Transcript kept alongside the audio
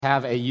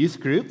Have a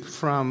youth group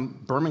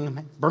from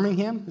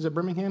Birmingham, is it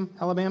Birmingham,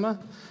 Alabama?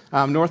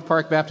 North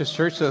Park Baptist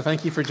Church, so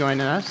thank you for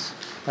joining us.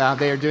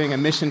 They are doing a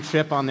mission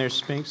trip on their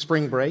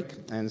spring break,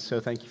 and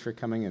so thank you for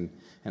coming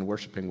and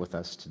worshiping with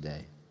us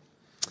today.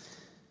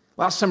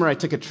 Last summer, I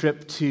took a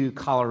trip to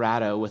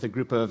Colorado with a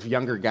group of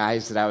younger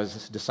guys that I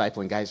was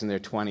discipling, guys in their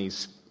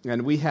 20s,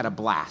 and we had a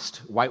blast.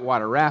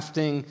 Whitewater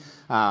rafting,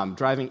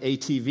 driving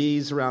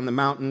ATVs around the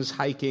mountains,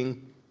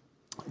 hiking,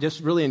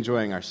 just really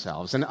enjoying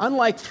ourselves. And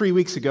unlike 3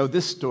 weeks ago,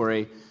 this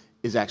story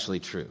is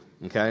actually true,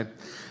 okay?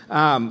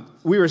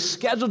 We were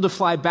scheduled to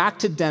fly back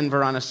to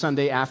Denver on a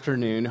Sunday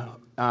afternoon,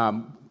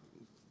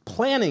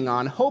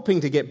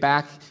 hoping to get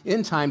back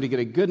in time to get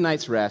a good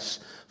night's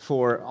rest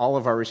for all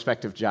of our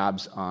respective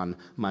jobs on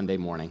Monday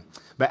morning.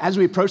 But as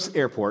we approached the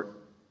airport,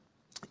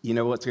 you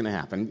know what's going to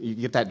happen. You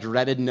get that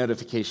dreaded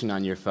notification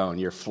on your phone.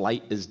 Your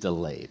flight is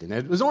delayed. And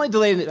it was only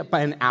delayed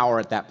by an hour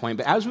at that point.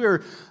 But as we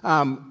were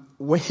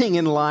waiting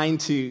in line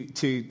to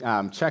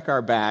check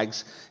our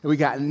bags, and we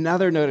got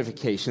another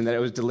notification that it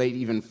was delayed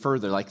even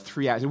further, like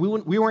 3 hours.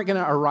 We weren't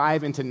going to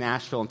arrive into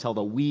Nashville until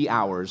the wee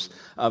hours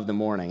of the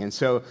morning. And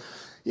so,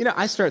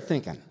 I start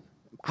thinking,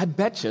 I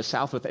bet you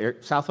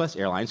Southwest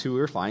Airlines, who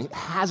we were flying,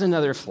 has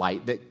another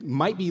flight that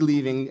might be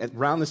leaving at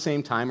around the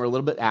same time or a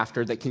little bit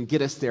after that can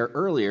get us there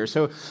earlier.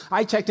 So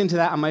I checked into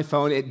that on my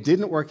phone. It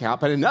didn't work out,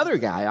 but another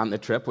guy on the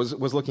trip was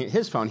looking at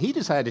his phone. He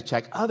decided to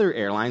check other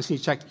airlines. He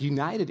checked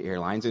United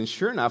Airlines, and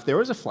sure enough, there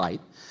was a flight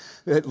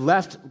that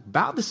left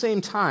about the same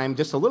time,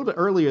 just a little bit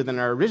earlier than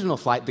our original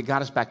flight that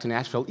got us back to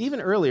Nashville,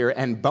 even earlier,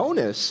 and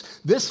bonus,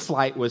 this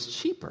flight was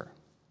cheaper.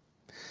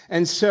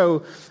 And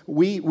so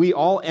we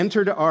all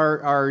entered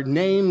our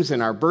names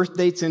and our birth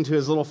dates into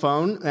his little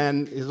phone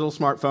and his little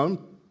smartphone,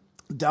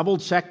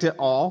 double-checked it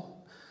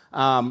all,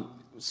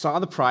 saw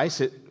the price,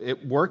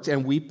 it worked,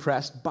 and we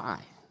pressed buy.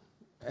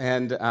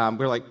 And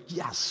we're like,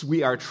 yes,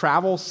 we are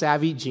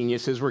travel-savvy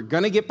geniuses. We're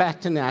going to get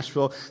back to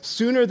Nashville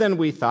sooner than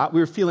we thought. We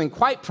were feeling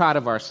quite proud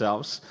of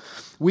ourselves.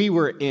 We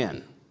were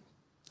in.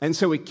 And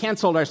so we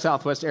canceled our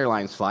Southwest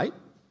Airlines flight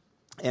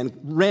and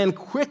ran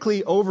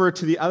quickly over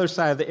to the other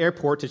side of the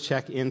airport to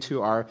check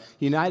into our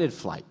United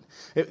flight.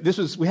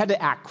 We had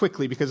to act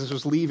quickly because this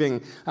was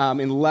leaving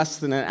in less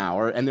than an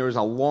hour, and there was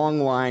a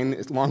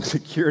long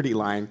security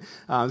line.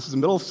 This is the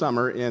middle of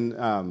summer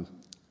in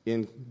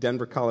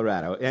Denver,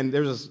 Colorado, and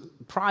there was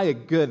probably a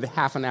good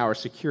half an hour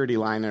security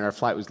line, and our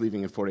flight was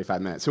leaving in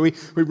 45 minutes. So we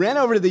ran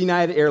over to the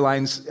United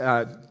Airlines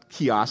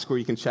kiosk where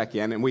you can check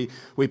in, and we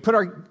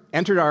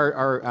entered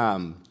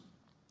our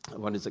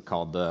what is it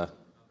called, the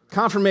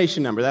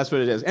confirmation number, that's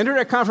what it is. Entered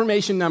a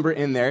confirmation number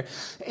in there,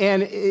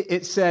 and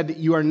it said,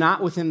 you are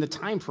not within the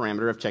time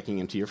parameter of checking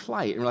into your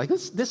flight. And we're like,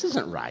 this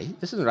isn't right.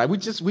 This isn't right. We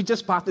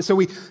just bought this. So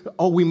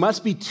we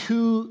must be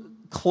too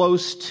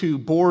close to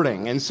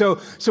boarding. And so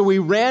we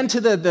ran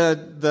to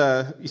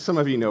the some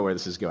of you know where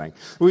this is going.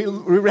 We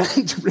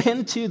ran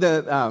to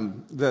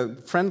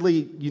the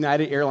friendly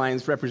United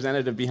Airlines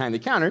representative behind the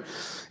counter,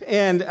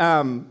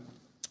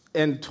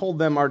 and told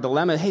them our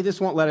dilemma. Hey,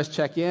 this won't let us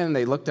check in.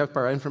 They looked up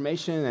our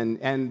information,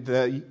 and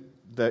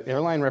the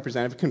airline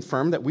representative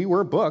confirmed that we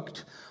were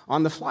booked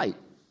on the flight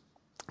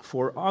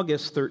for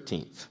August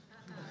 13th.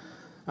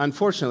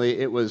 Unfortunately,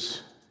 it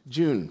was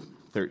June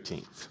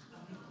 13th.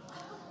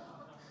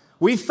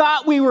 We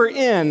thought we were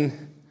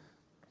in,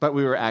 but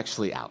we were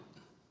actually out.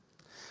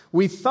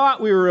 We thought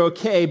we were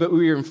okay, but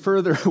we were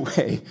further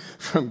away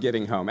from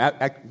getting home.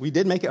 We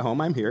did make it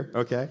home. I'm here,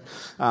 okay?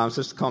 So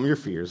just calm your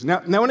fears.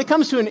 Now, when it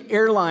comes to an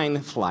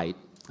airline flight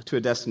to a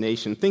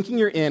destination, thinking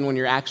you're in when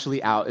you're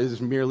actually out is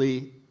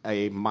merely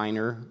a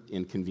minor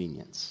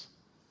inconvenience.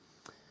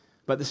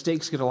 But the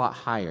stakes get a lot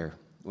higher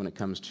when it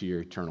comes to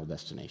your eternal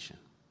destination.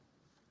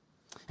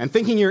 And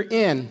thinking you're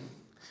in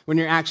when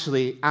you're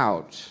actually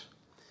out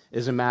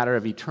is a matter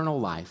of eternal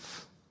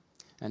life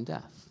and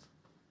death.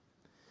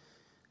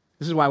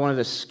 This is why one of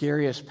the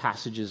scariest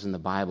passages in the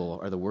Bible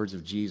are the words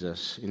of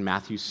Jesus in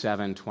Matthew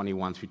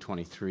 7:21 through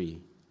 23,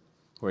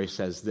 where he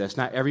says this,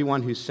 "Not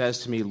everyone who says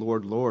to me,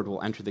 'Lord, Lord,'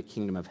 will enter the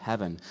kingdom of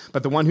heaven,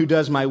 but the one who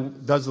does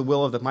the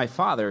will of my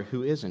Father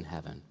who is in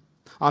heaven.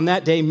 On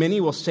that day,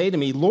 many will say to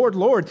me, 'Lord,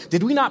 Lord,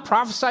 did we not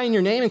prophesy in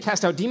your name and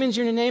cast out demons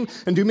in your name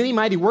and do many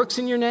mighty works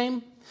in your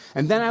name?'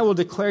 And then I will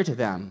declare to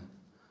them,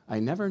 'I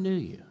never knew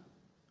you.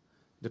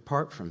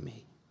 Depart from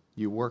me,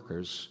 you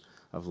workers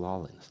of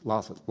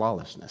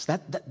lawlessness.'"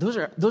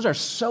 Those are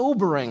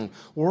sobering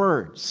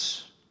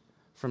words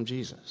from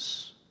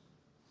Jesus.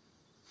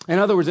 In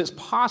other words, it's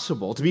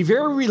possible to be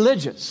very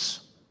religious,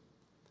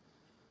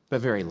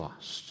 but very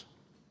lost.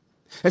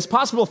 It's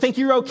possible to think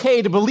you're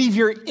okay, to believe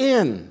you're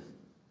in,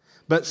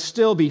 but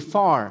still be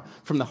far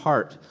from the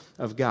heart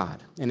of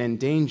God and in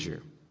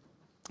danger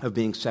of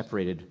being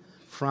separated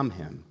from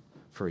Him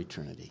for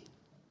eternity.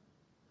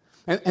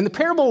 And the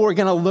parable we're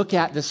going to look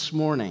at this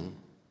morning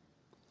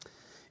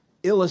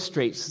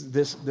illustrates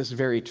this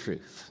very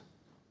truth.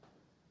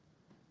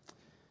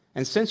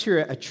 And since you're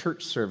at a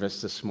church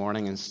service this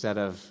morning instead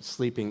of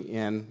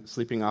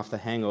sleeping off the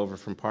hangover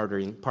from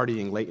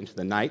partying late into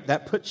the night,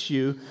 that puts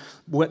you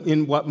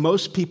in what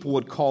most people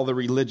would call the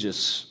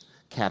religious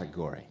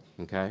category,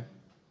 okay?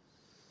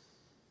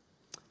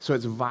 So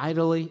it's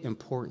vitally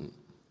important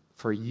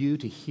for you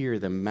to hear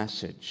the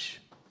message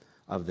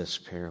of this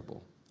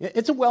parable.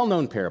 It's a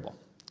well-known parable.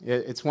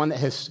 It's one that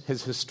has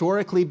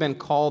historically been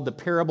called the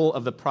parable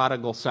of the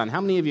prodigal son. How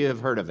many of you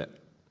have heard of it?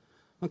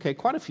 Okay,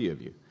 quite a few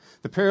of you.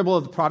 The parable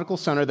of the prodigal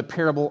son, or the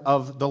parable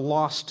of the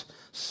lost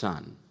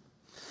son.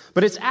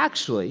 But it's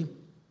actually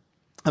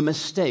a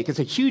mistake. It's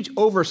a huge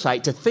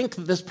oversight to think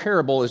that this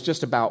parable is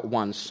just about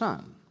one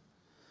son.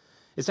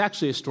 It's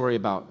actually a story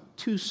about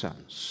two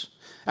sons.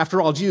 After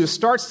all, Jesus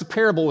starts the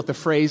parable with the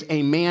phrase,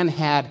 a man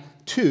had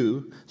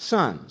two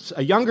sons,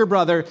 a younger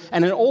brother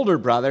and an older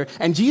brother,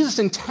 and Jesus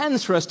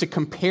intends for us to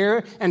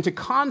compare and to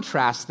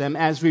contrast them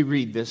as we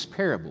read this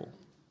parable.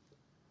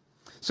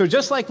 So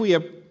just like we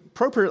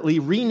appropriately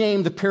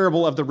renamed the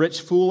parable of the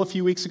rich fool a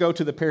few weeks ago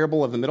to the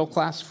parable of the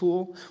middle-class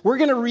fool, we're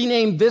going to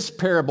rename this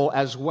parable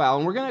as well,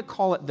 and we're going to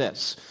call it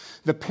this,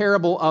 the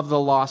parable of the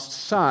lost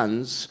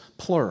sons,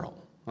 plural.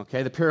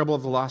 Okay, the parable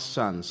of the lost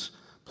sons,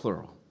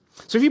 plural.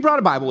 So if you brought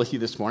a Bible with you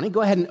this morning,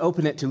 go ahead and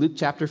open it to Luke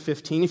chapter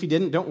 15. If you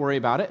didn't, don't worry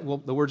about it.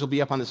 The words will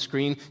be up on the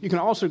screen. You can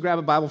also grab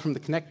a Bible from the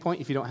Connect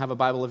Point if you don't have a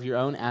Bible of your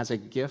own as a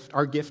gift,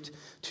 our gift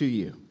to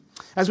you.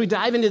 As we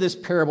dive into this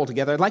parable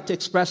together, I'd like to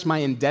express my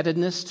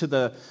indebtedness to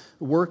the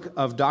work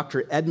of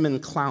Dr.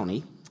 Edmund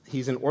Clowney.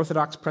 He's an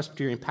Orthodox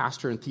Presbyterian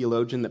pastor and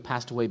theologian that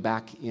passed away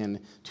back in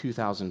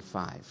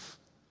 2005.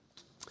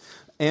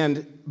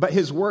 But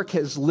his work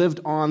has lived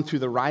on through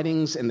the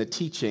writings and the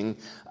teaching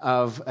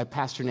of a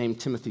pastor named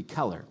Timothy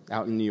Keller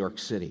out in New York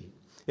City.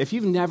 If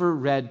you've never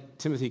read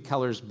Timothy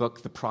Keller's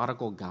book, The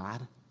Prodigal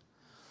God,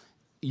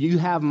 you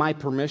have my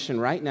permission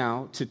right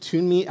now to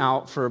tune me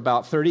out for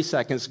about 30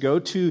 seconds. Go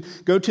to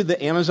the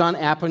Amazon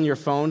app on your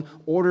phone,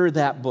 order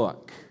that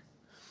book.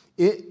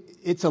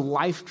 It's a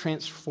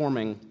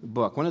life-transforming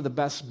book, one of the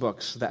best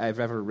books that I've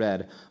ever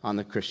read on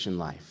the Christian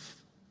life.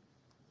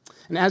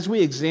 And as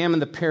we examine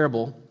the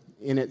parable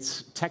in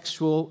its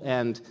textual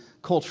and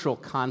cultural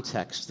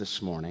context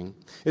this morning,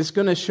 it's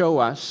going to show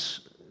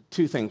us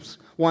two things.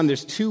 One,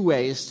 there's two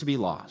ways to be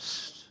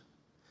lost.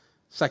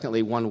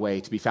 Secondly, one way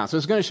to be found. So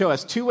it's going to show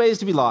us two ways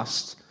to be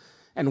lost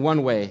and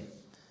one way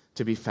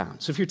to be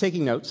found. So if you're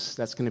taking notes,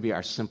 that's going to be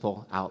our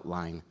simple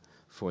outline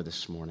for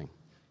this morning.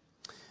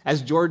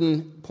 As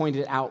Jordan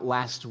pointed out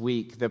last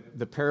week, the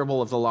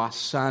parable of the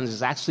lost sons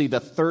is actually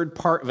the third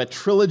part of a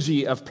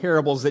trilogy of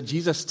parables that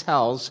Jesus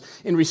tells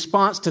in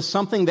response to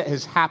something that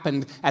has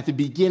happened at the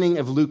beginning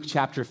of Luke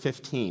chapter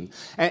 15.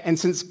 And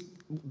since,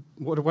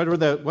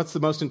 what's the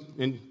most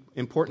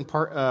important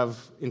part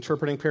of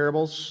interpreting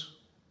parables?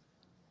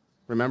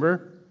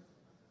 Remember?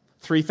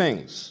 Three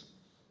things.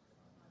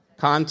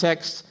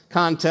 Context,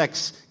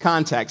 context,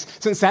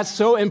 context. Since that's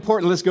so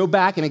important, let's go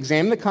back and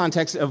examine the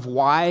context of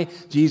why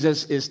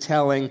Jesus is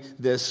telling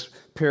this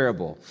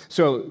parable.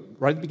 So,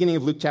 right at the beginning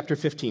of Luke chapter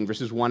 15,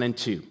 verses 1 and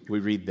 2, we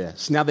read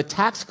this. Now the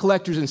tax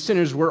collectors and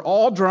sinners were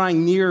all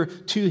drawing near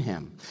to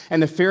him,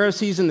 and the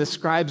Pharisees and the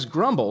scribes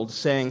grumbled,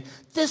 saying,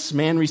 "This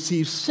man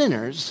receives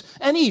sinners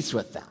and eats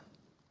with them."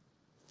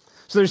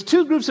 So there's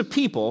two groups of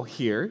people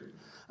here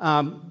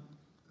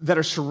that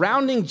are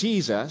surrounding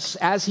Jesus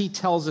as he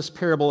tells this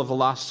parable of the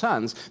lost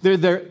sons. There's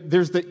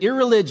the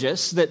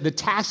irreligious, the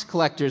tax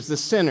collectors, the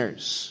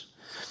sinners.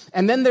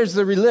 And then there's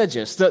the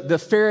religious, the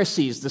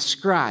Pharisees, the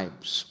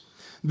scribes.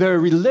 The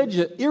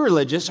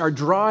irreligious are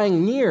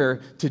drawing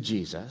near to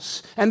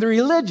Jesus, and the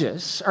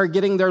religious are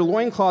getting their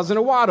loincloths in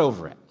a wad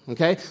over it.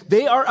 Okay?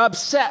 They are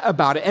upset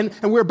about it.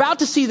 And we're about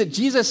to see that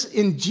Jesus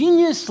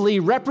ingeniously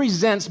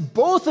represents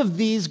both of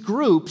these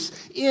groups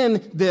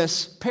in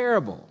this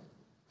parable.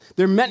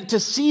 They're meant to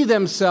see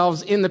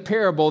themselves in the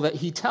parable that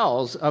he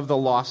tells of the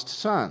lost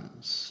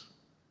sons.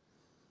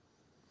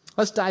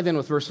 Let's dive in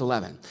with verse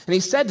 11. And he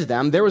said to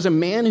them, there was a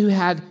man who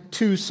had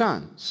two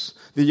sons.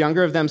 The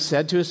younger of them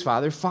said to his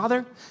father,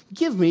 "Father,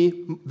 give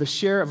me the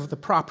share of the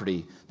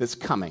property that's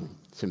coming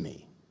to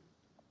me."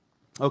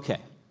 Okay,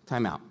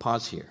 time out.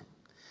 Pause here.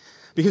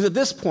 Because at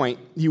this point,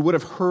 you would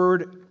have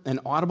heard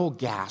an audible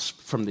gasp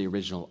from the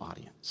original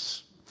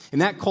audience. In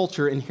that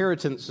culture,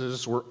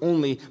 inheritances were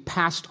only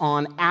passed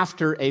on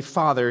after a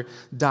father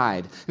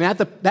died. And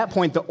at that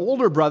point, the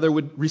older brother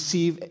would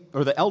receive,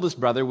 or the eldest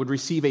brother would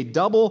receive a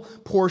double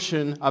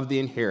portion of the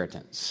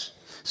inheritance.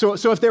 So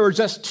if there were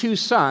just two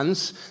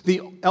sons,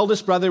 the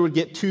eldest brother would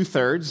get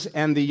 2/3,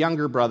 and the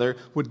younger brother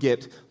would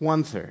get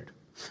 1/3.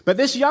 But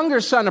this younger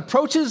son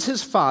approaches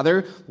his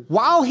father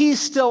while he's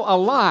still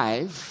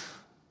alive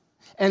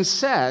and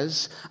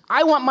says,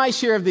 "I want my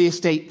share of the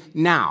estate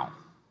now."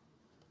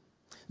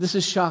 This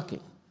is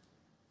shocking.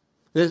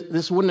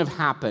 This wouldn't have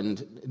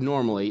happened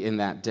normally in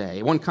that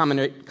day. One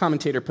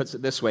commentator puts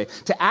it this way: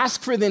 to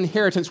ask for the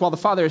inheritance while the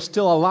father is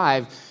still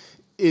alive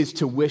is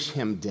to wish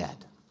him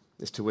dead.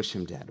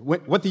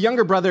 What the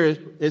younger brother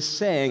is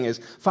saying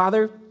is,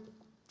 "Father,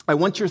 I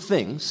want your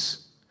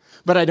things,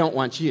 but I don't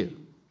want you.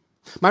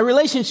 My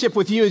relationship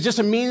with you is just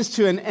a means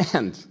to an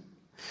end.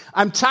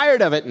 I'm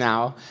tired of it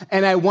now,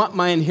 and I want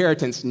my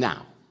inheritance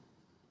now.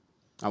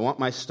 I want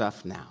my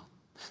stuff now.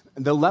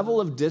 The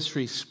level of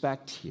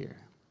disrespect here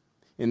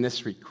in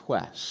this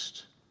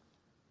request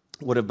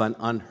would have been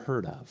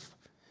unheard of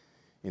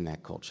in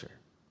that culture.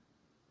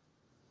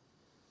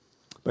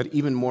 But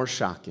even more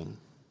shocking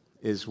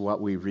is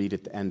what we read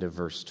at the end of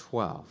verse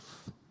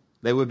 12.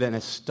 They would have been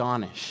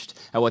astonished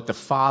at what the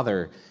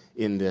father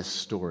in this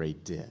story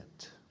did.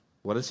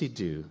 What does he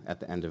do at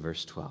the end of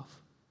verse 12?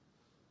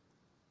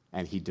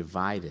 And he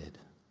divided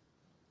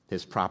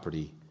his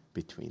property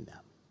between them.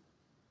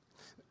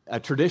 A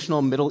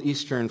traditional Middle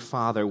Eastern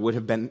father would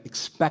have been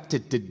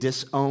expected to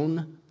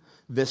disown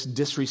this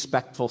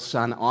disrespectful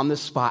son on the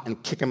spot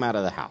and kick him out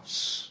of the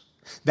house.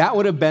 That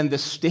would have been the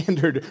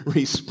standard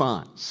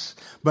response.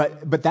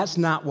 But that's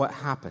not what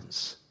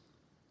happens.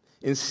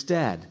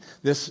 Instead,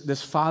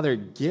 this father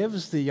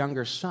gives the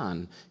younger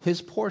son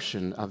his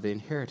portion of the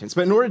inheritance.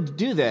 But in order to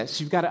do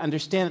this, you've got to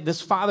understand that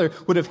this father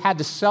would have had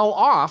to sell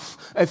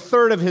off a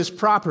third of his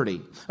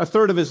property, a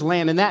third of his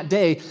land. In that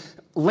day,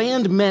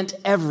 land meant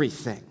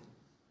everything.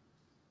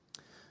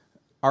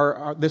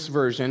 This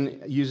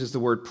version uses the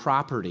word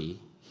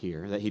property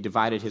here, that he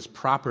divided his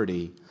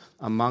property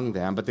among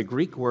them, but the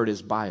Greek word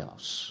is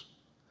bios.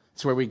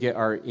 It's where we get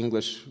our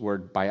English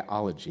word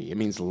biology. It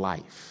means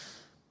life.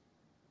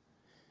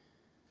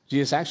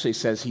 Jesus actually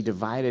says he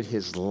divided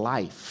his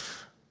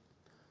life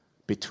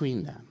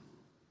between them.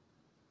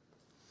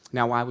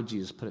 Now, why would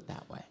Jesus put it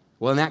that way?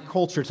 Well, in that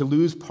culture, to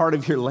lose part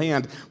of your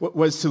land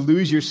was to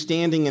lose your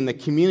standing in the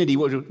community,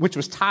 which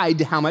was tied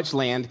to how much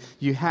land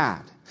you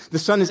had. The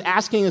son is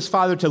asking his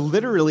father to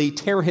literally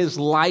tear his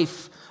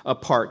life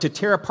apart, to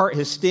tear apart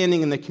his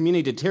standing in the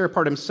community, to tear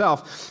apart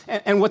himself.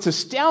 And what's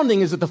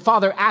astounding is that the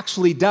father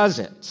actually does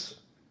it.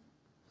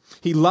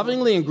 He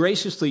lovingly and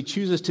graciously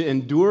chooses to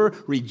endure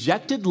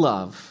rejected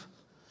love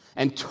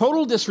and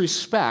total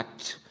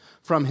disrespect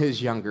from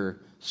his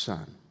younger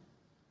son.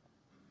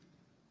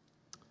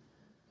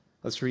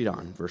 Let's read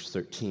on, verse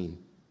 13.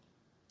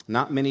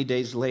 Not many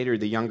days later,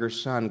 the younger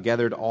son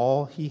gathered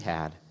all he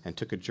had and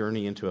took a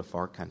journey into a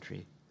far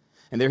country.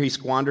 And there he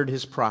squandered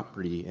his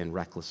property in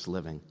reckless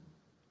living.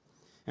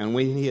 And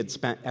when he had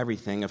spent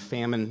everything,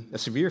 a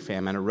severe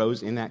famine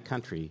arose in that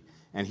country,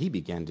 and he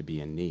began to be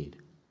in need.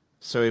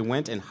 So he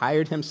went and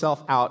hired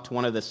himself out to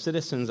one of the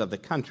citizens of the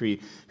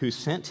country, who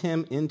sent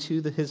him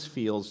into his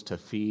fields to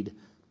feed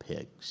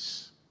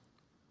pigs.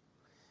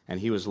 And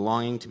he was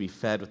longing to be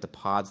fed with the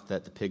pods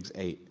that the pigs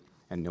ate,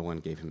 and no one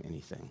gave him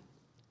anything.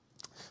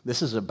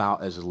 This is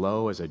about as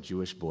low as a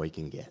Jewish boy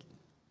can get.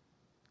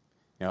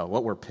 You know,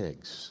 what were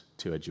pigs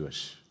to a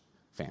Jewish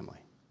family?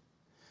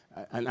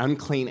 An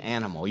unclean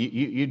animal.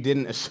 You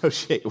didn't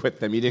associate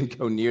with them. You didn't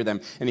go near them.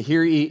 And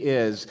here he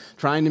is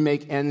trying to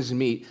make ends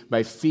meet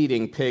by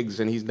feeding pigs,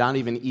 and he's not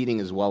even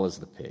eating as well as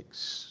the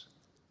pigs.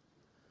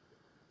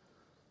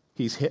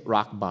 He's hit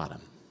rock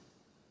bottom.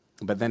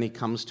 But then he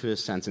comes to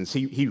his senses.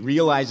 He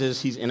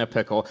realizes he's in a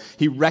pickle.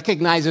 He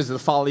recognizes the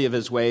folly of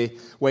his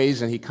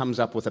ways, and he comes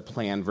up with a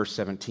plan. Verse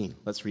 17.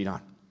 Let's read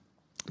on.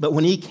 But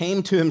when he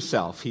came to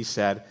himself, he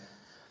said,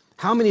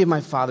 "How many of my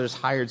father's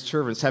hired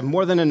servants have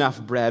more than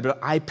enough bread, but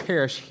I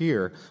perish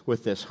here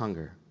with this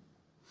hunger?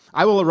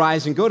 I will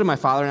arise and go to my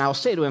father, and I will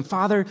say to him,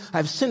 'Father, I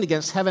have sinned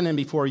against heaven and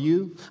before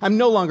you. I'm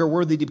no longer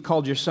worthy to be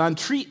called your son.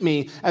 Treat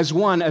me as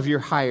one of your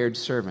hired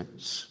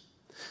servants.'"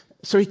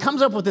 So he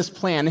comes up with this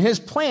plan, and his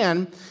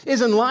plan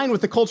is in line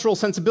with the cultural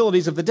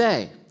sensibilities of the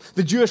day.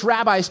 The Jewish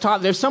rabbis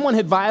taught that if someone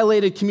had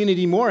violated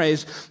community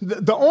mores,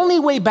 the only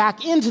way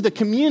back into the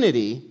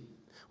community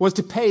was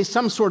to pay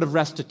some sort of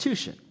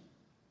restitution.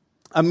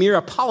 A mere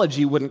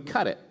apology wouldn't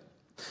cut it.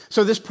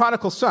 So this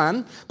prodigal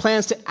son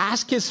plans to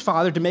ask his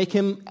father to make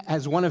him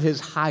as one of his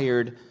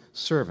hired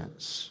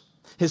servants.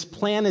 His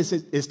plan is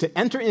to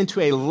enter into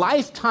a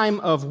lifetime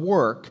of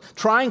work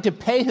trying to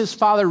pay his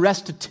father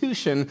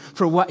restitution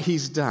for what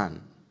he's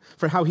done,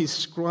 for how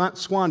he's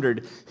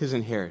squandered his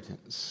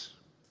inheritance.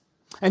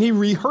 And he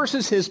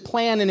rehearses his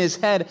plan in his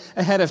head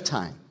ahead of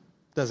time,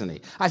 doesn't he?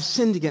 I've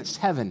sinned against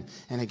heaven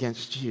and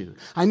against you.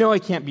 I know I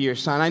can't be your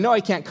son. I know I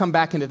can't come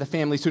back into the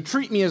family, so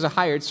treat me as a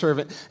hired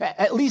servant.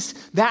 At least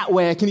that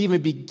way I can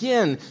even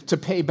begin to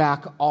pay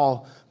back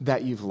all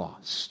that you've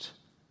lost.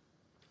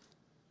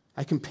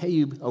 I can pay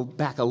you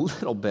back a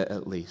little bit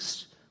at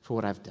least for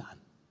what I've done.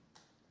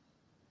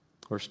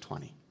 Verse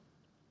 20.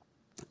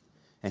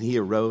 And he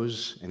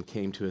arose and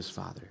came to his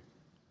father.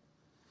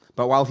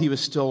 But while he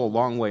was still a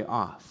long way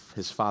off,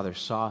 his father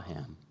saw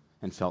him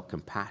and felt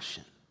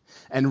compassion,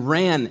 and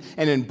ran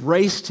and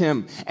embraced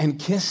him and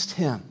kissed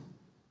him.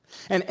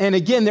 And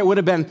again, there would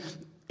have been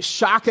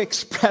shock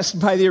expressed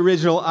by the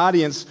original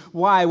audience.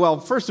 Why? Well,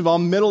 first of all,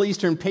 Middle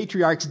Eastern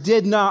patriarchs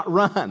did not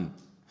run.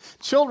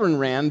 Children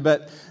ran,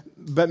 but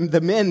the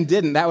men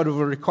didn't. That would have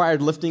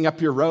required lifting up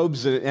your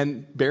robes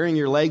and bearing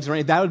your legs. That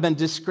would have been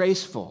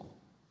disgraceful.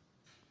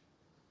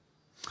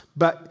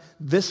 But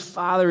this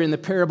father in the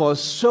parable is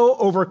so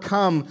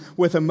overcome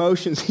with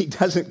emotions, he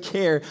doesn't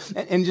care.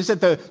 And just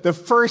at the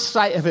first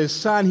sight of his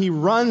son, he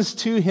runs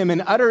to him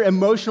in utter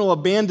emotional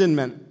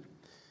abandonment,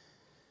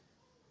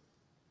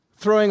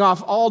 throwing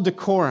off all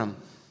decorum,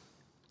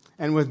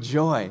 and with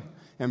joy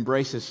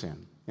embraces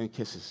him and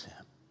kisses him.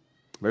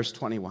 Verse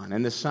 21,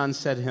 and the son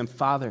said to him,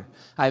 Father,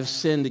 I have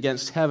sinned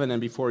against heaven and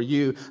before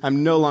you.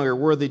 I'm no longer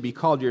worthy to be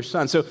called your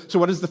son. So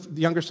what does the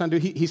younger son do?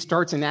 He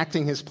starts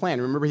enacting his plan.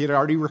 Remember, he had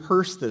already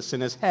rehearsed this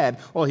in his head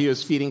while he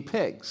was feeding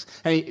pigs.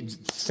 And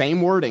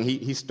same wording.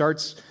 He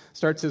starts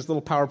his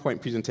little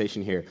PowerPoint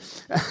presentation here.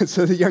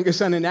 So the younger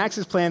son enacts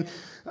his plan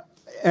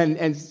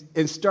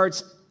and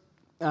starts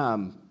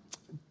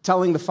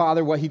telling the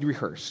father what he'd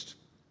rehearsed.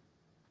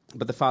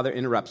 But the father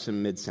interrupts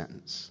him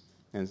mid-sentence.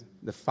 And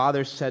the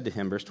father said to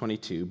him, verse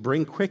 22,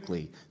 bring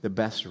quickly the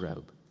best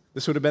robe.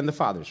 This would have been the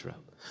father's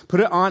robe.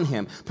 Put it on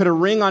him. Put a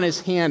ring on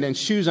his hand and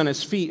shoes on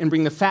his feet, and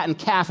bring the fattened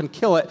calf and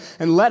kill it,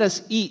 and let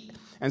us eat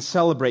and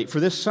celebrate. For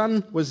this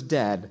son was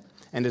dead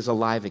and is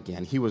alive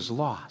again. He was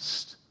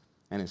lost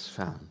and is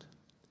found.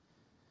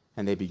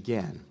 And they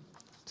began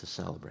to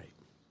celebrate.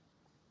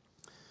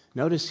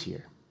 Notice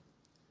here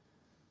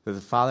that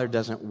the father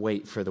doesn't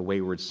wait for the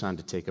wayward son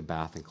to take a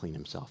bath and clean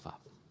himself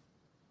up.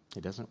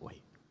 He doesn't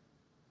wait.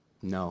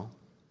 No.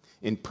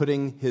 In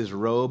putting his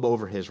robe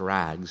over his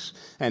rags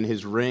and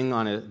his ring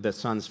on the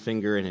son's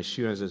finger and his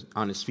shoe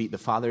on his feet, the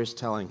father is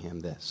telling him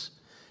this: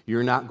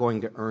 you're not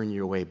going to earn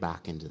your way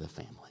back into the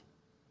family.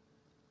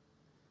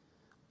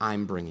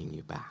 I'm bringing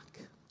you back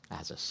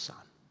as a son.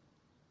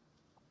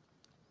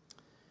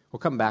 We'll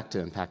come back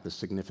to unpack the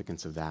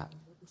significance of that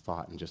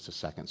thought in just a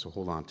second, so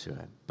hold on to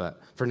it. But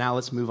for now,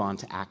 let's move on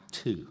to Act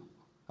 2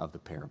 of the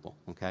parable,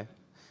 okay?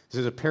 This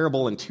is a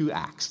parable in 2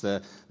 acts.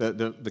 The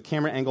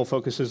camera angle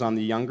focuses on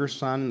the younger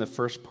son in the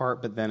first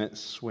part, but then it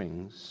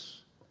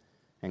swings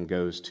and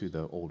goes to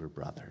the older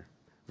brother.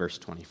 Verse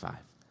 25.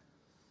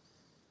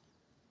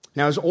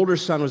 Now his older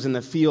son was in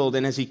the field,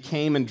 and as he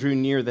came and drew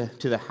near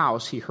to the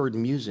house, he heard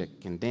music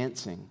and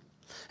dancing.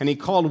 And he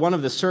called one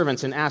of the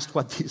servants and asked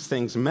what these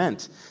things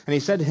meant. And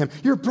he said to him,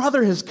 your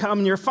brother has come,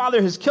 and your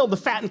father has killed the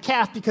fattened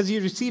calf because he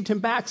received him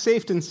back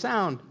safe and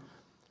sound.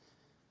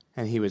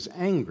 And he was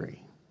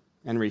angry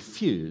and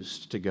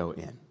refused to go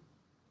in.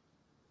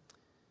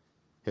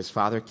 His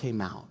father came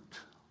out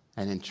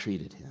and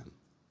entreated him.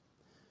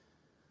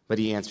 But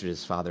he answered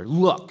his father,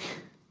 look,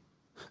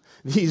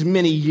 these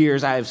many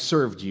years I have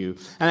served you,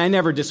 and I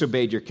never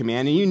disobeyed your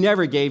command, and you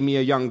never gave me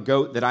a young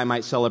goat that I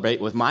might celebrate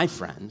with my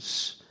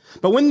friends.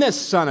 But when this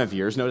son of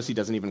yours, notice he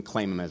doesn't even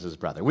claim him as his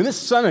brother, when this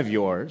son of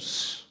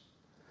yours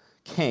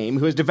came,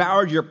 who has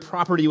devoured your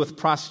property with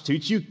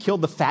prostitutes, you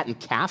killed the fattened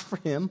calf for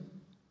him?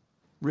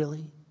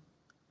 Really?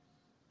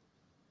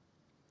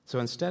 So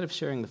instead of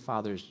sharing the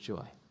father's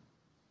joy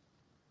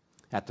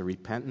at the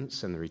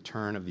repentance and the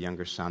return of the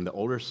younger son, the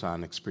older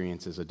son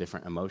experiences a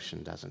different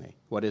emotion, doesn't he?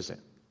 What is it?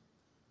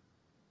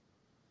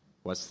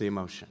 What's the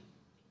emotion?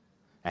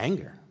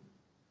 Anger.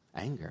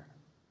 Anger.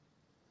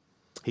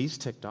 He's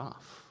ticked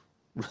off,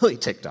 really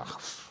ticked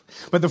off.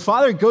 But the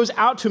father goes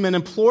out to him and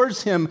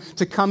implores him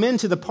to come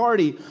into the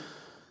party.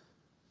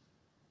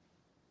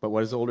 But what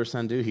does the older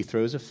son do? He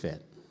throws a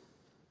fit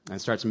and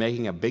starts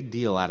making a big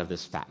deal out of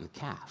this fattened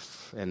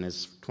calf. And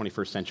as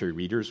 21st century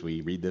readers,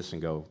 we read this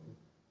and go,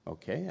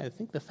 okay, I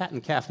think the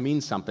fattened calf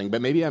means something, but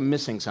maybe I'm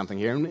missing something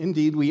here. And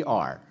indeed, we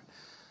are.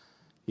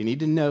 You need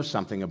to know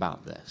something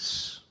about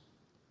this.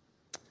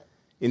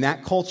 In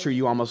that culture,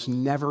 you almost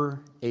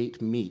never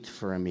ate meat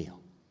for a meal.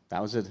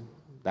 That was a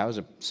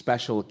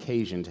special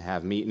occasion to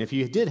have meat. And if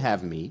you did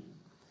have meat,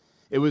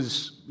 it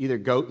was either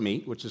goat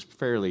meat, which is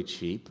fairly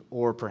cheap,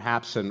 or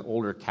perhaps an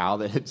older cow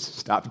that had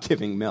stopped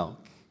giving milk.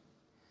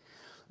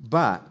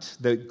 But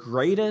the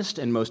greatest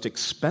and most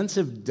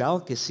expensive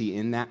delicacy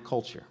in that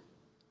culture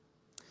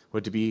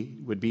would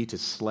be to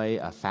slay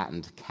a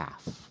fattened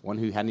calf, one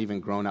who hadn't even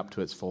grown up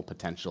to its full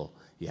potential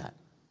yet.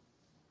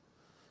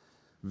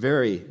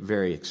 Very,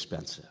 very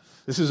expensive.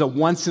 This is a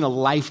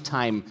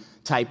once-in-a-lifetime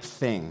type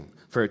thing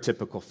for a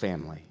typical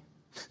family.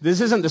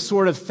 This isn't the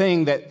sort of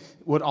thing that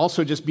would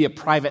also just be a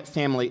private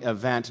family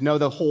event. No,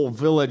 the whole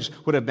village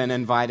would have been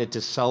invited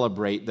to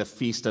celebrate the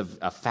feast of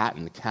a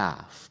fattened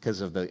calf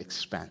because of the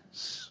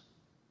expense.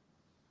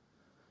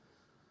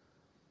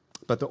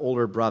 But the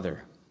older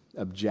brother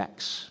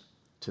objects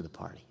to the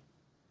party.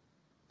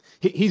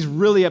 He's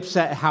really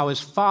upset how his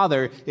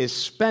father is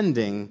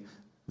spending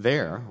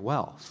their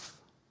wealth.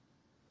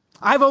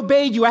 I've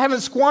obeyed you. I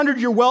haven't squandered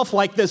your wealth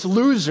like this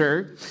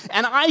loser,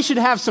 and I should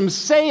have some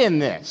say in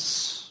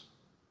this,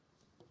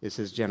 is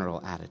his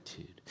general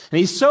attitude. And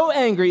he's so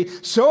angry,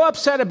 so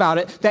upset about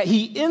it, that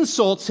he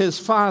insults his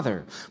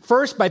father.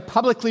 First, by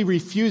publicly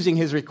refusing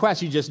his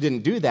request. You just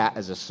didn't do that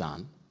as a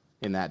son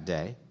in that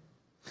day.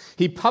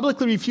 He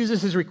publicly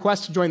refuses his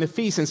request to join the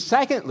feast. And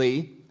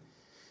secondly,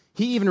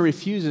 he even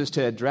refuses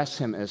to address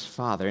him as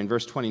father. In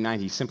verse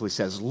 29, he simply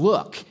says,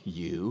 look,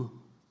 you.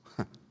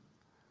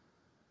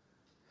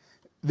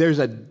 This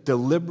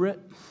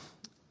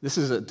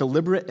is a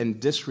deliberate and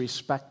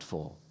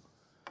disrespectful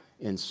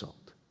insult.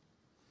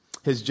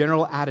 his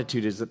general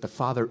attitude is that the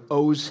father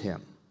owes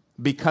him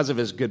because of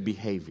his good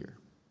behavior.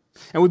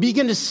 And we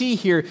begin to see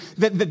here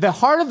that the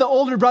heart of the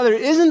older brother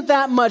isn't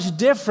that much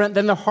different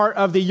than the heart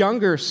of the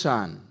younger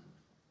son.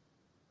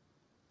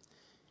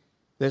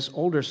 This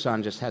older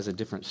son just has a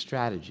different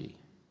strategy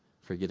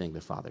for getting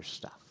the father's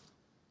stuff.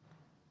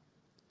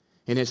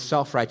 In his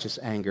self-righteous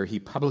anger, he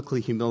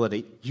publicly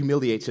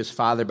humiliates his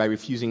father by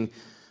refusing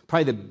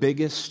probably the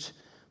biggest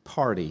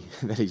party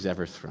that he's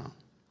ever thrown.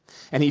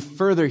 And he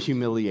further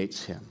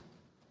humiliates him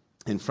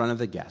in front of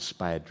the guests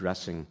by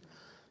addressing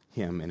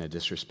him in a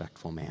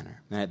disrespectful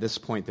manner. And at this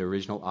point, the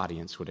original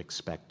audience would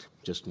expect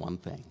just one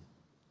thing: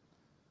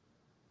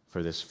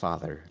 for this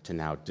father to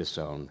now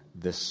disown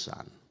this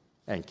son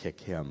and kick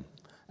him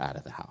out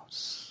of the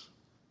house.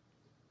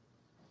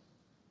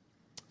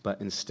 But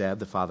instead,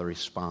 the father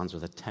responds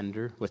with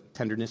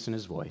tenderness in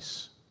his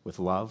voice, with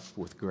love,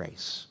 with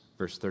grace.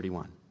 Verse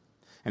 31.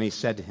 And he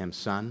said to him,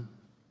 "Son,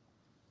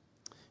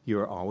 you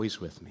are always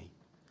with me,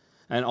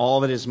 and all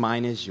that is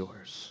mine is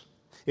yours.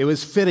 It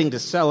was fitting to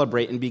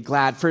celebrate and be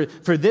glad, for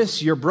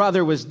this your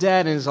brother was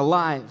dead and is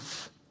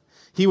alive.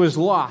 He was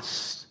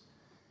lost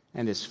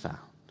and is found."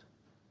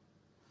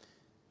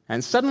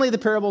 And suddenly the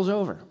parable's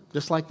over,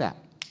 just like that.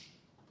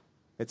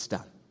 It's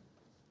done.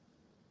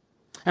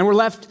 And we're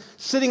left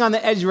sitting on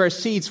the edge of our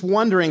seats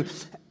wondering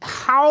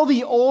how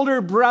the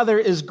older brother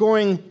is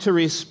going to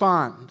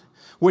respond,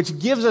 which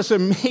gives us a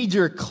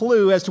major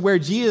clue as to where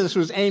Jesus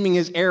was aiming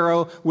his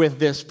arrow with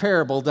this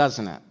parable,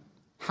 doesn't it?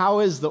 How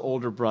is the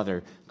older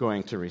brother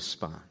going to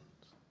respond?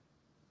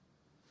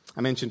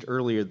 I mentioned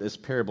earlier this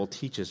parable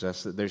teaches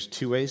us that there's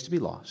two ways to be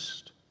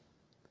lost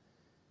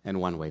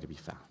and one way to be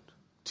found.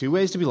 Two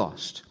ways to be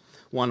lost,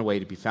 one way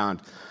to be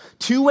found.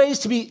 Two ways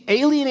to be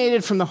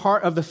alienated from the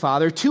heart of the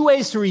Father, two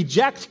ways to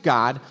reject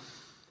God,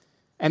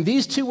 and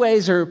these two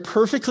ways are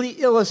perfectly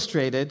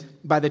illustrated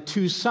by the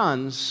two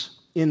sons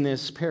in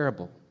this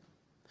parable.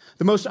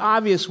 The most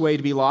obvious way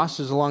to be lost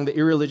is along the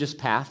irreligious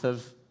path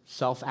of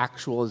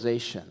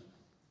self-actualization.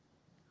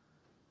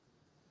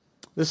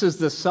 This is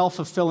the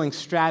self-fulfilling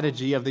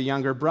strategy of the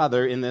younger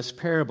brother in this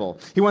parable.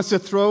 He wants to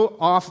throw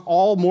off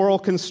all moral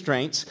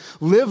constraints,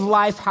 live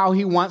life how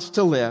he wants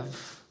to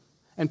live,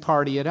 and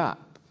party it up.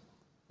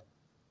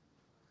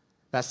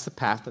 That's the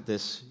path that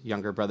this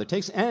younger brother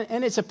takes,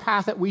 and it's a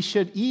path that we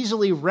should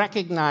easily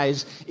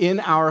recognize in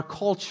our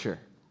culture.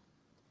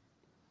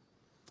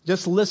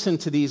 Just listen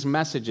to these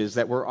messages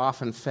that we're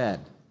often fed.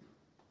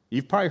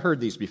 You've probably heard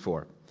these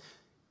before.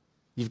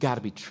 You've got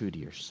to be true to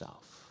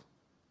yourself.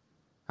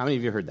 How many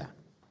of you heard that?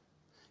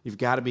 You've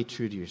got to be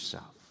true to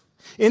yourself.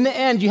 In the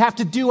end, you have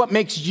to do what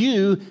makes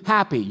you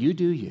happy. You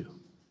do you.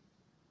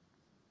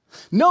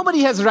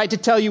 Nobody has the right to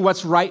tell you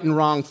what's right and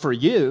wrong for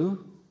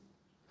you.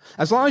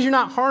 As long as you're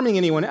not harming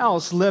anyone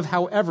else, live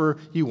however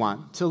you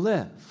want to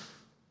live.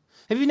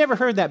 Have you never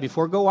heard that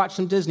before? Go watch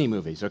some Disney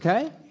movies,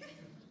 okay?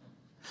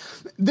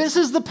 This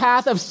is the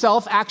path of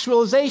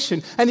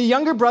self-actualization, and the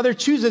younger brother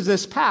chooses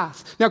this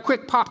path. Now,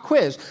 quick pop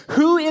quiz.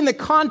 Who in the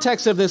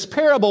context of this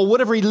parable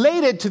would have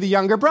related to the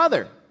younger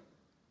brother?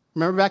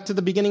 Remember back to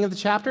the beginning of the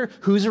chapter?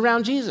 Who's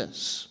around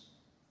Jesus?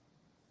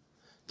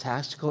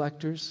 Tax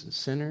collectors and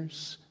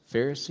sinners,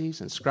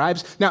 Pharisees and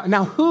scribes.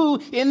 Now,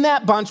 who in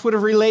that bunch would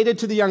have related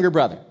to the younger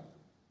brother?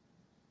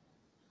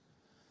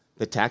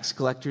 The tax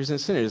collectors and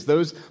sinners,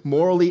 those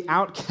morally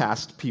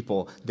outcast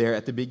people there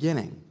at the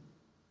beginning,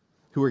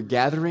 who were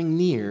gathering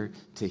near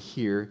to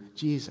hear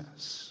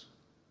Jesus.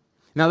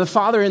 Now, the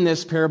father in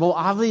this parable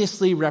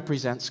obviously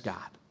represents God.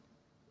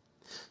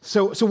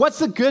 So what's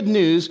the good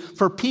news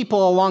for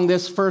people along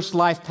this first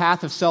life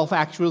path of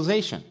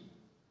self-actualization?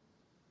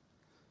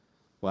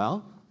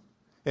 Well,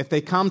 if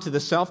they come to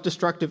the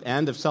self-destructive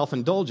end of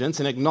self-indulgence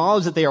and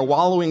acknowledge that they are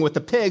wallowing with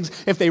the pigs,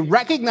 if they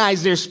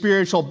recognize their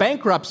spiritual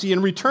bankruptcy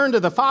and return to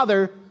the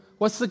Father,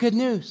 what's the good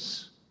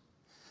news?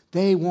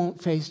 They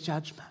won't face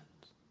judgment.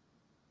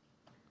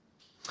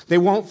 They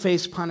won't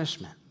face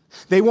punishment.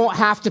 They won't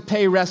have to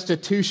pay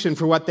restitution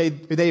for what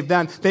they've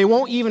done. They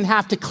won't even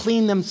have to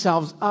clean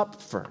themselves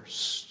up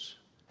first.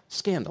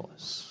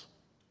 Scandalous,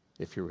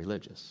 if you're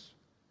religious.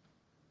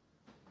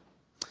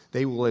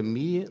 They will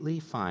immediately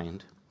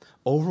find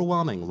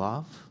overwhelming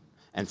love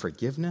and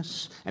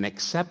forgiveness and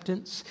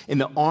acceptance in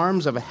the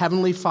arms of a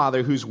heavenly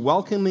Father who's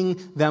welcoming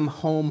them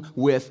home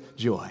with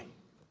joy.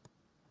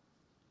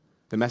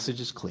 The message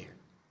is clear.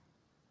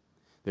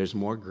 There's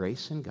more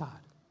grace in God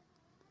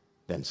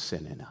than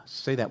sin in us.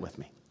 Say that with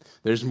me.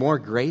 There's more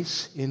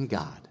grace in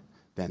God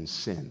than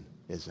sin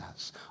is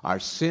us. Our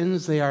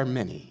sins, they are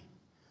many,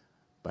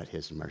 but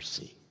his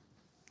mercy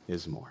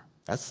is more.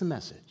 That's the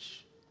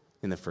message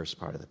in the first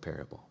part of the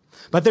parable.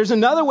 But there's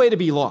another way to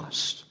be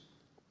lost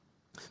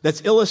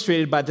that's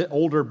illustrated by the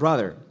older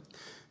brother,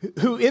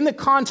 who in the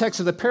context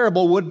of the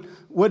parable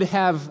would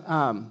have,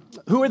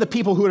 who are the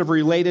people who would have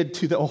related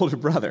to the older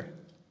brother?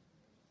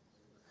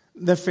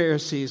 The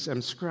Pharisees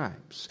and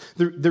scribes,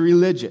 the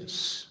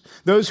religious,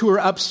 those who are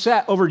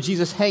upset over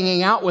Jesus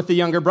hanging out with the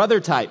younger brother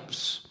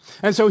types.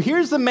 And so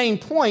here's the main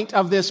point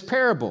of this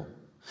parable.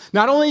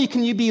 Not only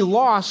can you be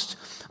lost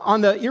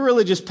on the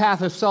irreligious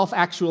path of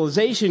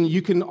self-actualization,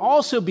 you can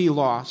also be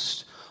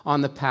lost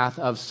on the path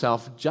of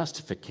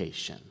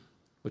self-justification,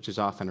 which is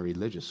often a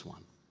religious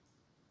one.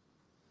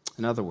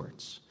 In other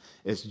words,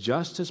 it's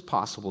just as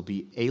possible to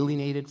be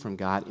alienated from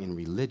God in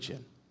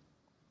religion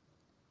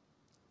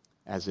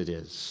as it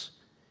is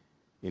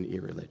in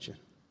irreligion.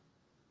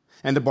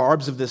 And the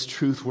barbs of this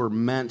truth were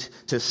meant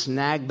to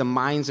snag the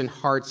minds and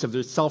hearts of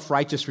the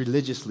self-righteous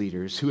religious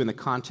leaders who, in the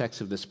context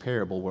of this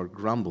parable, were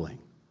grumbling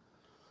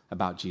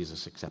about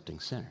Jesus accepting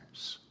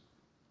sinners.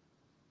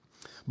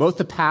 Both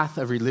the path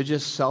of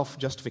religious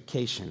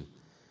self-justification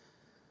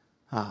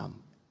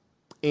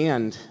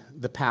and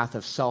the path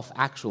of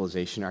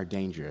self-actualization are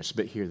dangerous,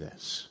 but hear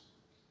this.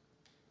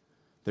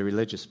 The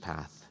religious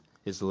path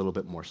is a little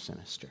bit more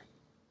sinister.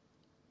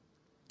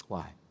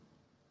 Why?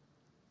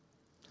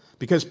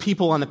 Because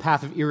people on the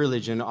path of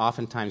irreligion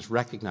oftentimes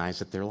recognize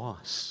that they're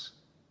lost.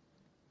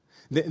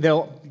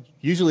 They'll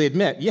usually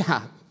admit,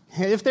 yeah,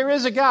 if there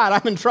is a God,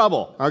 I'm in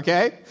trouble,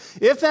 okay?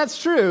 If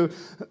that's true,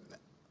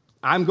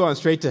 I'm going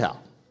straight to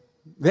hell.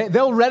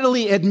 They'll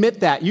readily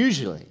admit that,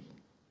 usually.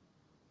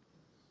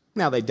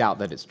 Now, they doubt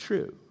that it's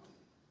true.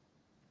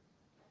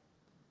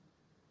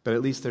 But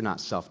at least they're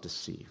not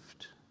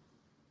self-deceived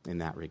in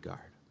that regard.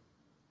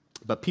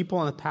 But people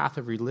on the path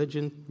of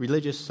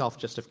religious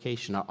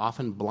self-justification are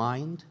often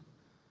blind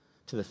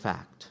to the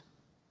fact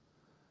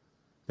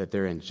that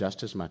they're in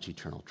just as much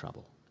eternal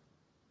trouble.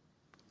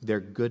 Their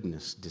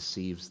goodness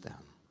deceives them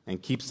and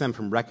keeps them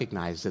from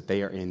recognizing that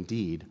they are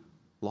indeed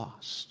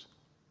lost.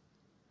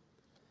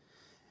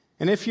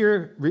 And if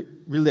you're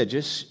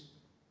religious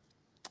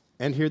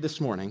and here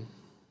this morning,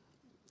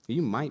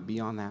 you might be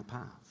on that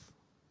path.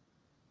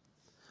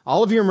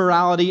 All of your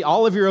morality,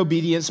 all of your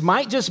obedience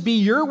might just be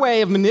your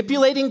way of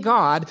manipulating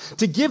God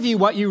to give you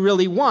what you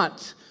really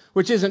want,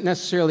 which isn't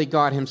necessarily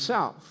God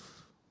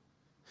himself.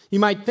 You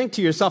might think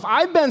to yourself,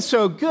 I've been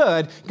so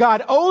good,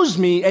 God owes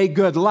me a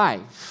good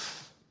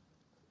life.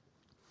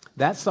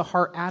 That's the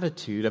heart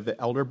attitude of the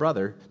elder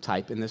brother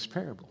type in this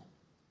parable.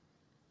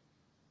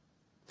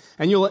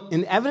 And you'll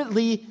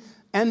inevitably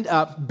end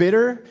up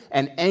bitter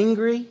and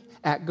angry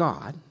at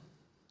God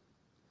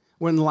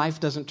when life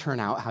doesn't turn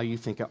out how you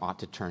think it ought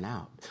to turn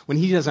out, when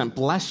he doesn't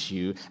bless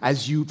you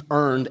as you've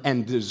earned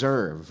and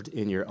deserved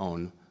in your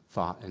own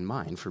thought and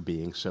mind for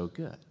being so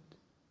good.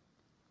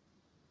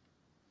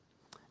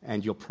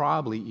 And you'll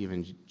probably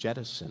even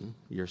jettison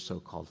your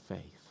so-called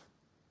faith.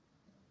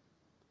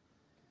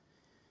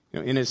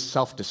 In his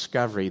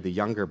self-discovery, the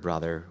younger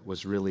brother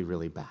was really,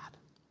 really bad.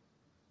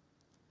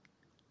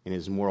 In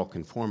his moral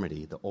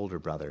conformity, the older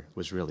brother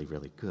was really,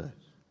 really good.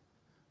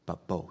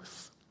 But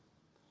both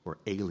were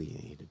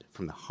alienated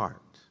from the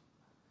heart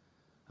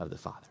of the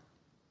Father.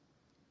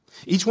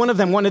 Each one of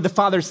them wanted the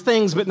Father's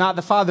things, but not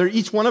the Father.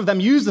 Each one of them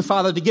used the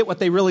Father to get what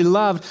they really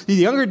loved. The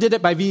younger did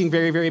it by being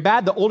very, very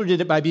bad. The older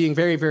did it by being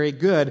very, very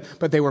good,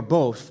 but they were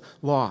both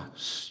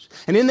lost.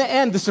 And in the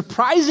end, the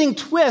surprising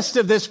twist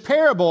of this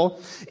parable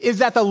is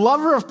that the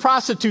lover of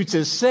prostitutes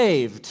is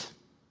saved,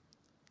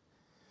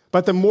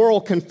 but the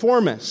moral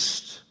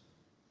conformist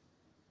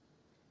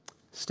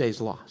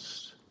stays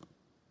lost,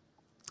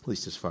 at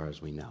least as far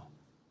as we know.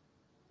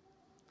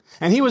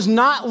 And he was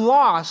not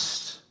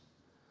lost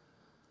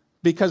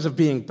because of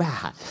being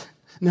bad.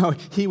 No,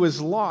 he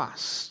was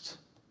lost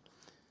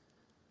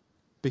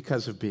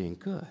because of being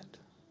good.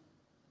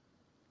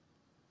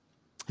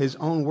 His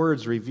own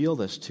words reveal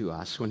this to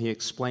us when he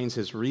explains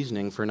his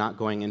reasoning for not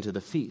going into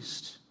the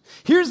feast.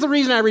 Here's the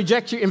reason I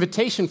reject your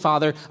invitation,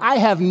 Father. I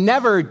have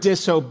never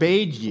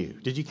disobeyed you.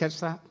 Did you catch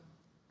that?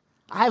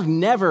 I have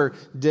never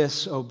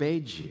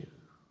disobeyed you.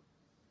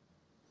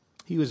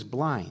 He was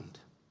blind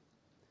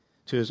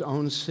to his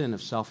own sin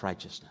of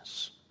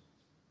self-righteousness.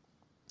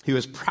 He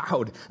was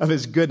proud of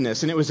his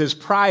goodness, and it was his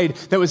pride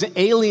that was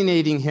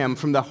alienating him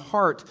from the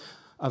heart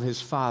of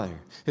his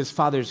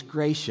Father's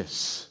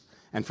gracious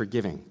and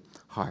forgiving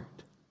heart.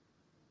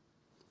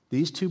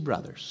 These two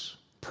brothers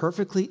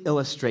perfectly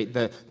illustrate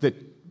the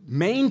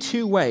main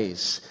two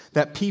ways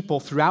that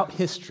people throughout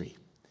history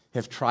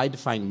have tried to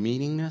find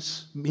meaning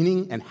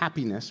and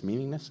happiness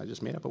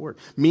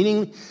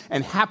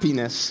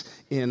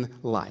in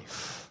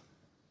life.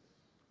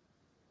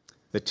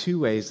 The two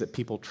ways that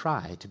people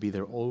try to be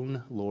their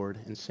own Lord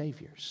and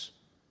Saviors.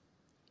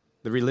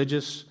 The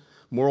religious,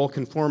 moral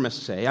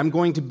conformists say, I'm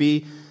going to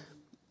be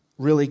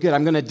really good.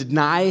 I'm going to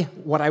deny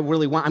what I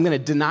really want. I'm going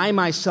to deny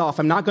myself.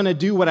 I'm not going to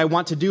do what I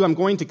want to do. I'm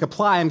going to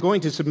comply. I'm going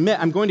to submit.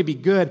 I'm going to be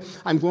good.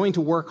 I'm going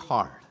to work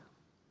hard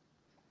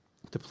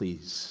to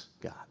please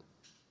God.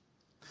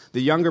 The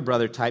younger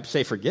brother type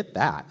say, forget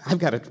that. I've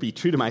got to be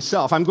true to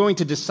myself. I'm going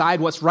to decide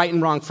what's right and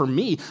wrong for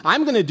me.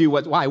 I'm going to do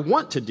what I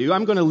want to do.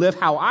 I'm going to live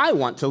how I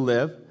want to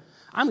live.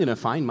 I'm going to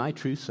find my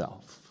true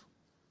self.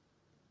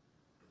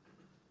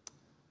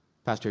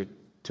 Pastor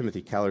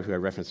Timothy Keller, who I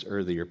referenced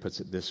earlier, puts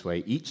it this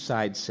way. Each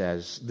side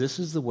says, this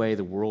is the way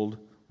the world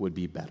would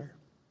be better.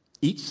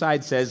 Each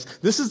side says,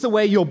 this is the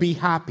way you'll be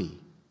happy.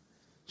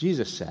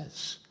 Jesus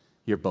says,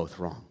 you're both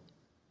wrong.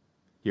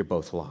 You're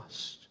both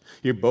lost.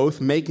 You're both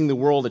making the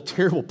world a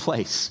terrible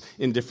place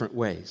in different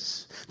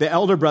ways. The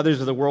elder brothers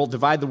of the world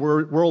divide the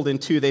world in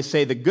two. They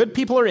say the good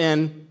people are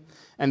in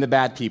and the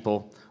bad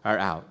people are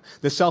out.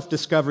 The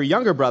self-discovery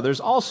younger brothers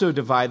also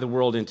divide the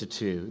world into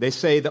two. They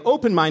say the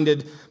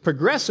open-minded,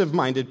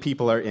 progressive-minded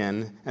people are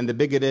in and the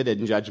bigoted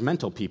and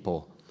judgmental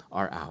people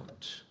are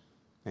out.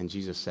 And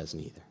Jesus says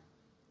neither.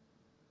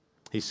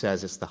 He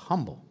says it's the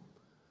humble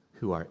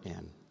who are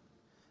in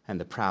and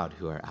the proud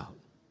who are out.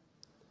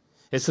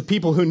 It's the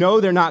people who know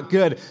they're not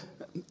good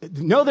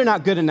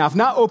enough,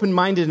 not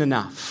open-minded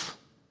enough,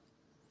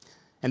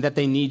 and that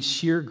they need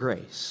sheer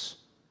grace,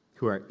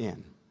 who are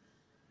in.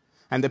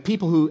 And the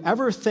people who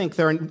ever think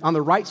they're on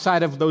the right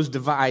side of those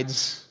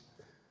divides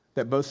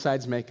that both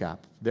sides make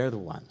up, they're the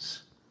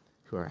ones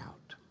who are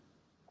out.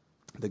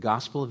 The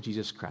gospel of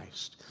Jesus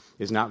Christ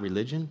is not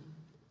religion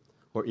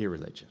or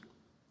irreligion.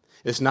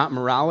 It's not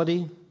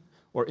morality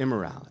or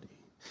immorality.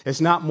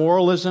 It's not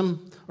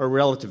moralism or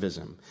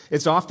relativism.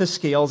 It's off the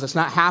scales. It's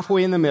not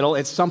halfway in the middle.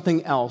 It's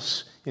something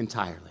else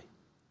entirely.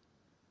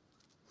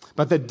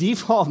 But the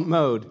default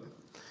mode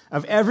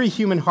of every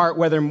human heart,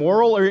 whether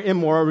moral or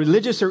immoral,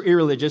 religious or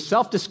irreligious,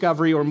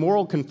 self-discovery or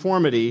moral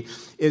conformity,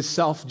 is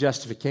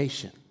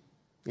self-justification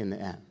in the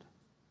end.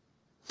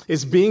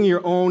 It's being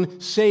your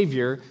own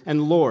Savior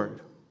and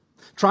Lord,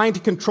 trying to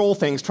control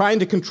things, trying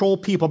to control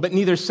people, but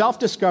neither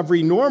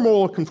self-discovery nor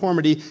moral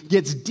conformity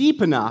gets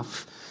deep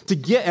enough to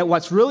get at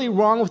what's really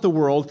wrong with the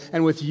world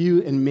and with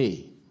you and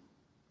me.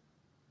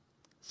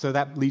 So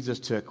that leads us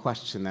to a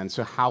question then.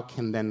 So how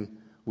can then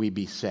we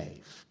be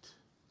saved?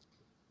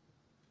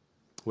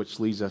 Which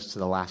leads us to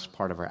the last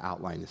part of our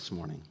outline this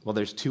morning. Well,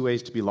 there's two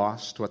ways to be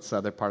lost. What's the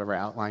other part of our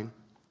outline?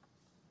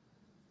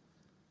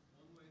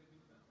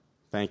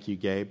 Thank you,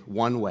 Gabe.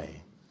 One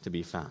way to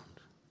be found.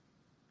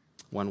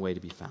 One way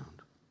to be found.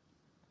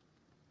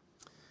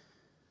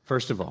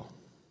 First of all,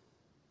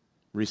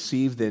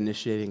 receive the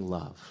initiating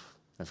love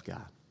of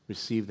God.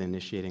 Receive the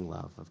initiating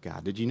love of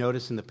God. Did you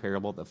notice in the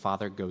parable the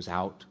father goes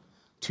out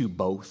to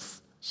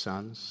both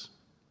sons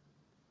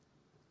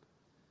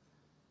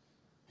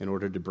in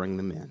order to bring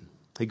them in?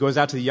 He goes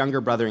out to the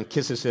younger brother and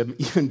kisses him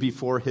even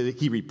before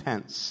he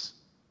repents.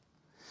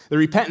 The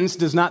repentance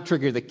does not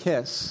trigger the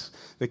kiss.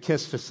 The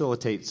kiss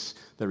facilitates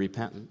the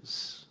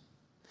repentance.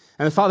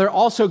 And the father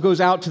also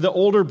goes out to the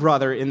older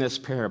brother in this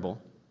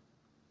parable.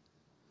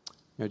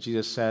 You know,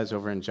 Jesus says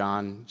over in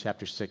John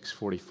chapter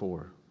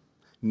 6:44,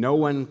 no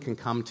one can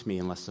come to me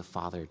unless the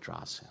Father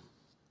draws him.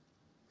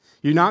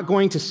 You're not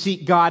going to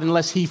seek God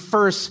unless he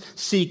first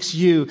seeks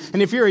you.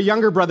 And if you're a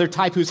younger brother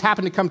type who's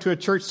happened to come to a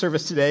church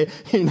service today,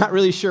 and you're not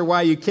really sure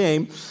why you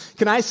came,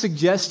 can I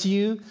suggest to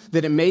you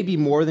that it may be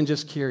more than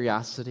just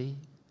curiosity?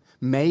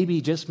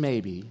 Maybe, just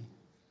maybe,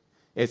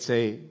 it's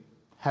a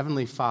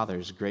Heavenly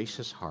Father's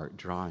gracious heart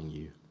drawing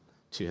you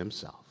to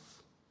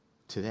himself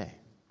today.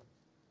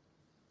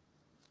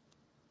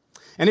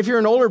 And if you're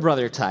an older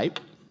brother type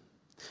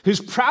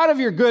who's proud of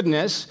your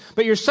goodness,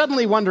 but you're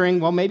suddenly wondering,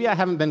 well, maybe I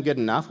haven't been good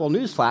enough. Well,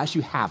 newsflash,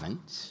 you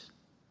haven't.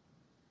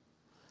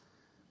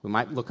 We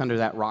might look under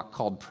that rock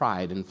called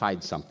pride and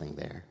find something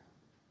there.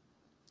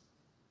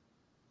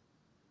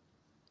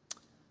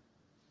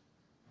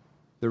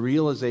 The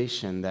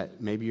realization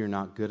that maybe you're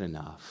not good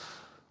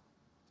enough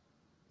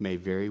may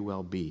very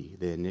well be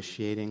the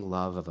initiating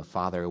love of a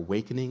Father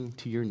awakening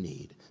to your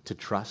need to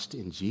trust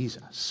in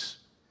Jesus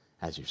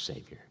as your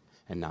Savior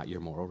and not your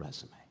moral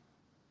resume.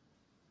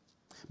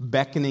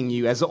 Beckoning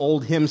you, as the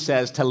old hymn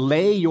says, to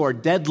lay your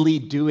deadly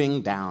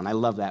doing down. I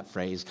love that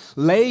phrase.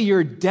 Lay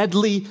your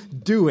deadly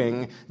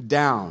doing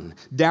down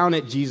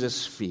at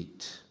Jesus'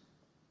 feet.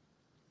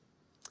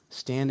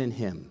 Stand in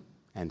him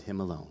and him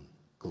alone,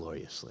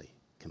 gloriously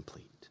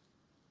complete.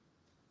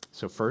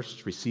 So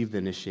first, receive the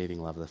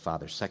initiating love of the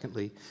Father.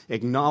 Secondly,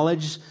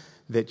 acknowledge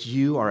that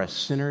you are a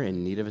sinner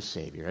in need of a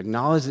Savior.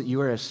 Acknowledge that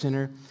you are a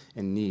sinner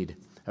in need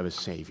of a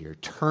Savior.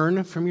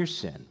 Turn from your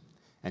sin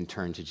and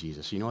turn to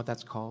Jesus. You know what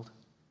that's called?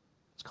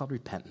 It's called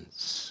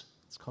repentance.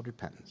 It's called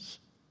repentance.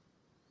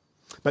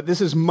 But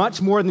this is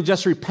much more than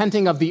just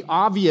repenting of the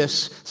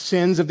obvious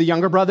sins of the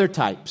younger brother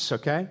types,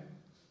 okay?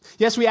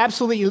 Yes, we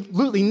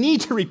absolutely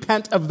need to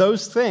repent of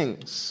those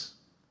things.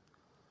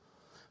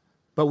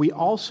 But we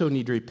also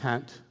need to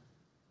repent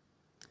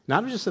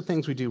not of just the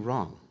things we do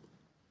wrong,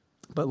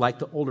 but like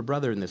the older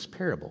brother in this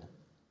parable,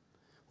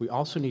 we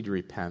also need to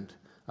repent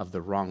of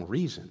the wrong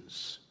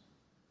reasons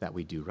that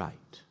we do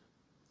right.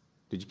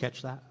 Did you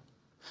catch that?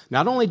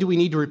 Not only do we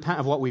need to repent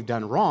of what we've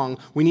done wrong,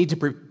 we need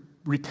to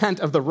repent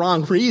of the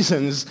wrong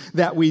reasons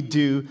that we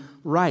do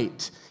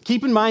right.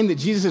 Keep in mind that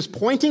Jesus is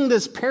pointing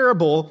this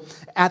parable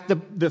at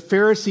the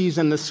Pharisees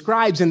and the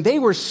scribes, and they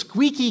were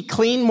squeaky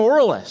clean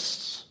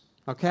moralists,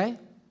 okay?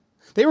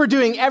 They were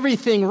doing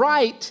everything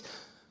right,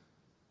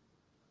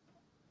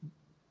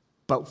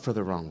 but for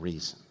the wrong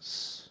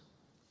reasons.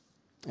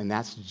 And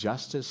that's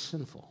just as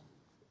sinful.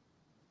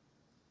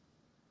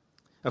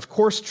 Of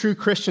course, true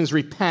Christians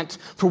repent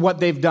for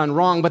what they've done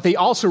wrong, but they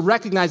also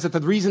recognize that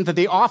the reason that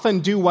they often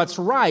do what's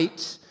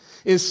right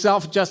is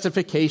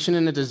self-justification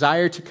and a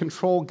desire to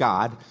control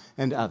God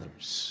and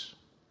others.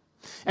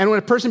 And when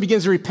a person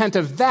begins to repent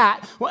of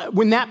that,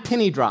 when that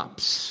penny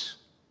drops,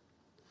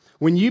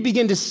 when you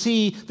begin to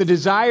see the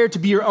desire to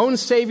be your own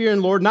Savior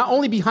and Lord, not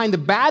only behind the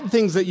bad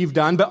things that you've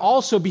done, but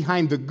also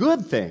behind the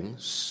good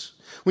things,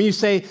 when you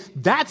say,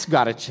 that's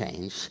got to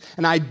change,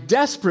 and I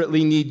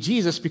desperately need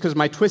Jesus because of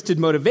my twisted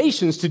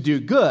motivations to do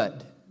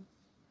good,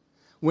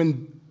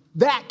 when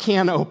that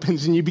can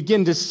opens and you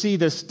begin to see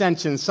the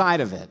stench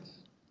inside of it,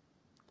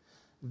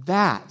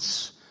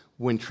 that's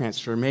when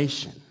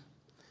transformation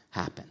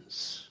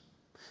happens.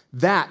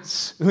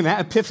 That's when that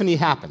epiphany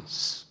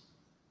happens.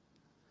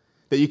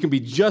 That you can be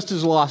just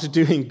as lost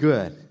doing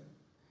good.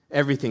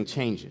 Everything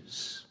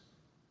changes.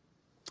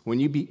 When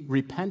you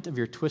repent of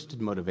your twisted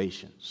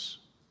motivations,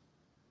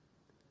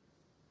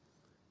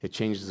 it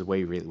changes the way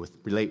you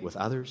relate with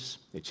others.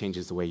 It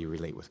changes the way you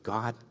relate with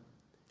God.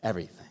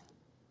 Everything.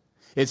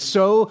 It's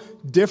so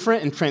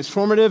different and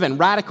transformative and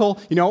radical.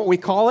 You know what we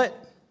call it?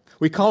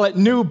 We call it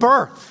new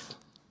birth.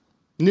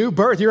 New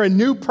birth. You're a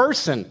new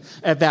person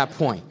at that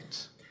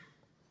point.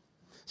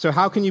 So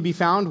how can you be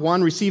found?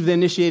 1, receive the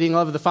initiating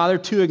love of the Father.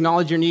 2,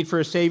 acknowledge your need for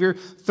a Savior.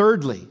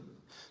 Thirdly,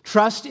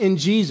 trust in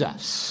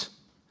Jesus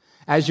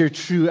as your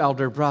true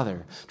elder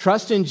brother.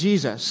 Trust in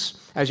Jesus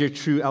as your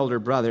true elder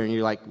brother. And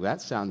you're like, well,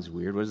 that sounds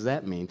weird. What does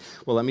that mean?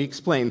 Well, let me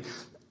explain.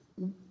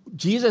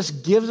 Jesus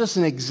gives us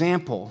an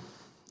example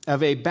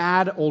of a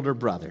bad older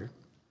brother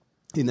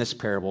in this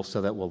parable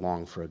so that we'll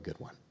long for a good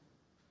one.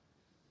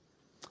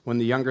 When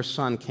the younger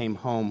son came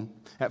home,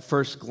 at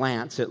first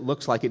glance, it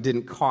looks like it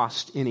didn't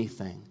cost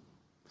anything.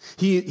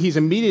 He's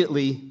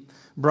immediately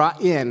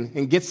brought in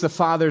and gets the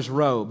father's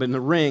robe and the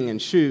ring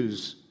and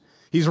shoes.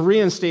 He's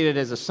reinstated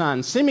as a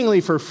son, seemingly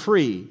for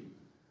free,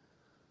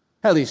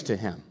 at least to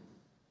him.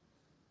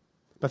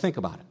 But think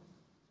about it.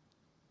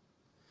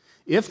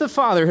 If the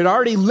father had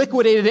already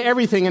liquidated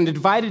everything and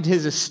divided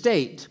his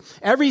estate,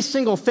 every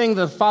single thing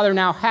the father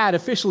now had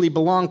officially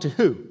belonged to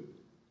who?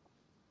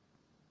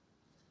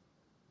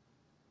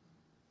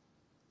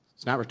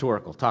 It's not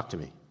rhetorical. Talk to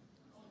me.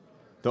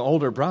 The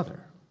older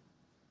brother.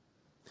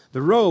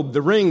 The robe,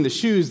 the ring, the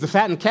shoes, the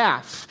fattened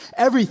calf,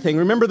 everything.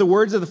 Remember the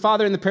words of the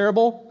father in the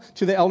parable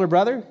to the elder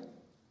brother?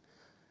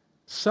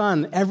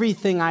 Son,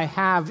 everything I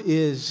have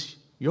is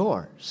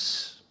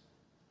yours.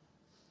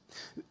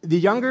 The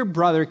younger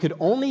brother could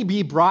only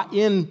be brought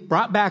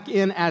back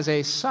in as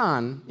a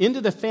son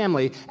into the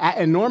family at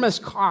enormous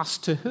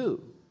cost to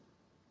who?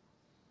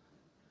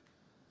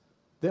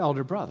 The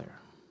elder brother.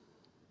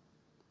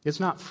 It's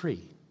not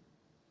free.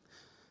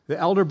 The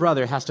elder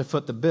brother has to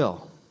foot the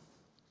bill,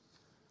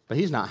 but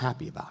he's not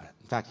happy about it.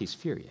 In fact, he's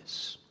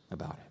furious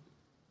about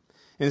it.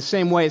 In the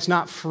same way, it's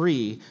not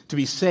free to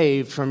be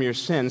saved from your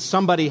sins.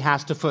 Somebody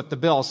has to foot the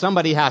bill.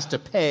 Somebody has to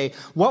pay.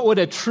 What would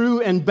a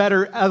true and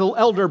better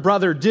elder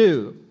brother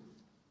do?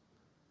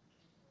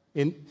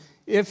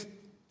 If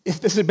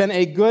this had been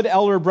a good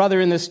elder brother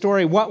in this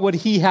story, what would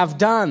he have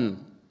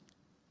done?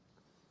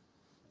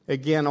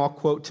 Again, I'll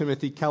quote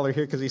Timothy Keller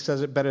here because he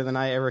says it better than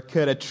I ever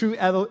could. A true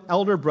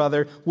elder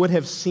brother would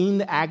have seen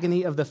the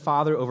agony of the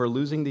father over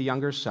losing the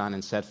younger son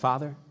and said,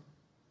 Father,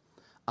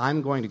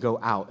 I'm going to go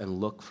out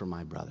and look for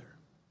my brother.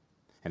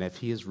 And if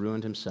he has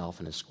ruined himself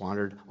and has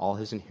squandered all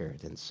his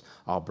inheritance,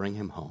 I'll bring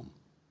him home,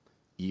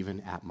 even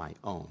at my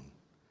own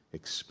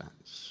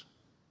expense.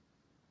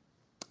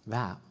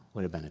 That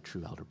would have been a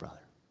true elder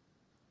brother.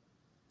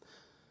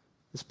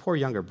 This poor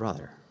younger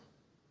brother,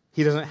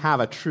 he doesn't have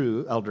a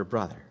true elder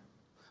brother.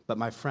 But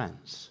my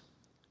friends,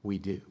 we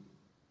do.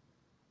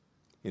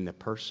 In the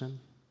person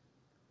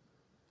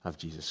of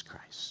Jesus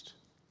Christ,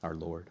 our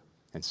Lord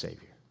and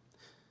Savior,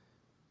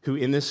 who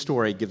in this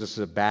story gives us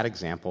a bad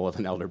example of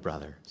an elder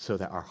brother so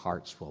that our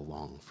hearts will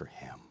long for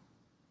him.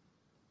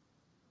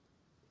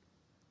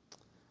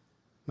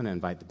 I'm going to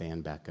invite the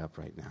band back up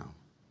right now.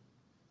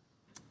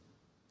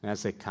 And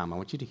as they come, I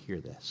want you to hear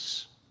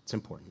this. It's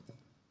important.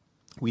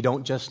 We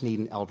don't just need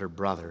an elder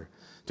brother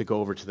to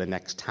go over to the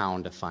next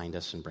town to find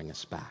us and bring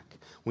us back.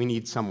 We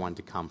need someone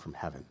to come from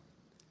heaven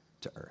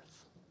to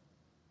earth.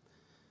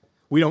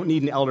 We don't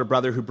need an elder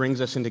brother who brings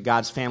us into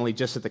God's family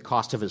just at the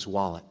cost of his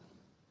wallet,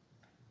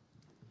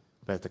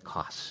 but at the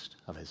cost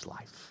of his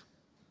life.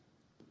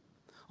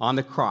 On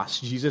the cross,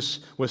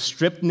 Jesus was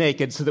stripped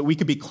naked so that we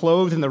could be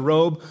clothed in the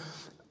robe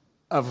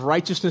of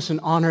righteousness and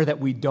honor that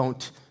we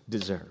don't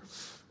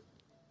deserve.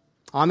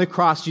 On the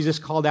cross, Jesus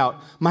called out,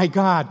 my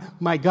God,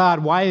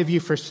 why have you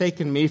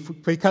forsaken me?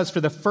 Because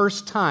for the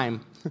first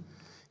time,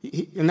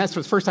 and that's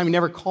the first time he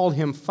never called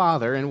him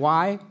Father. And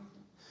why?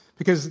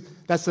 Because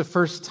that's the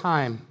first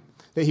time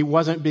that he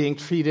wasn't being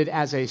treated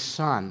as a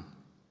son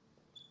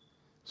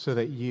so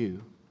that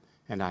you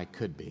and I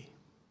could be.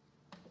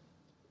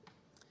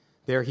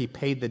 There he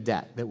paid the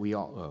debt that we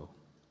all owe.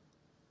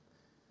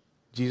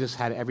 Jesus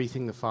had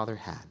everything the Father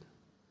had,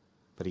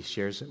 but he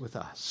shares it with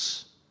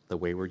us, the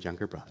wayward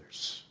younger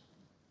brothers,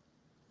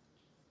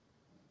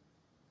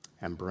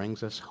 and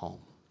brings us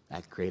home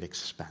at great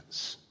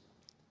expense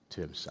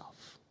to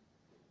himself,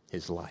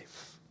 his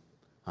life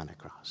on a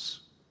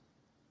cross.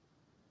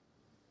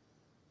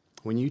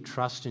 When you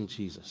trust in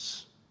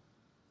Jesus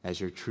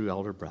as your true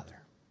elder brother,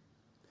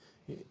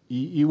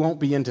 You won't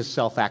be into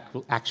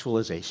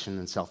self-actualization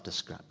and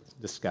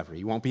self-discovery.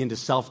 You won't be into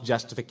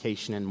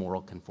self-justification and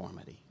moral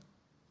conformity.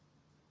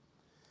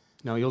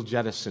 No, you'll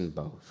jettison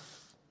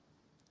both.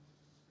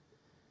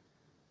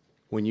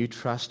 When you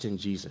trust in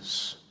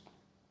Jesus,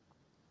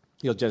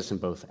 you'll jettison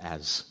both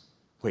as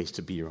ways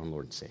to be your own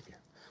Lord and Savior.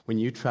 When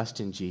you trust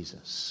in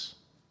Jesus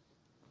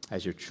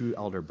as your true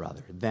elder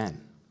brother,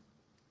 then,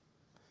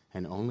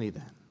 and only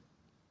then,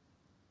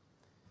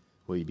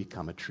 will you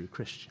become a true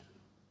Christian.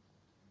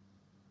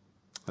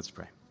 Let's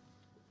pray.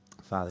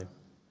 Father,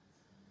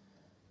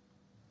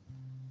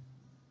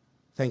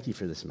 thank you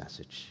for this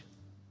message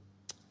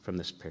from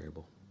this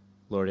parable.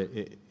 Lord,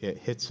 it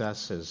hits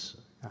us as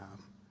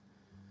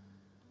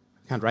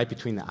kind of right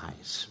between the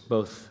eyes,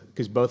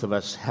 because both of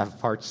us have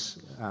parts,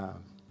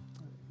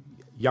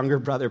 younger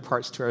brother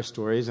parts to our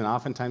stories, and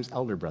oftentimes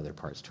elder brother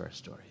parts to our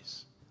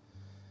stories.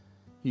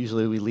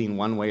 Usually we lean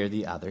one way or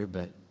the other,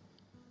 but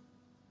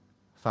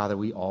Father,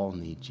 we all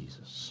need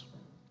Jesus.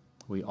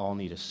 We all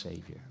need a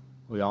Savior.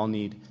 We all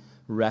need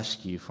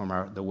rescue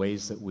from the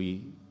ways that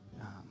we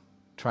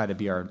try to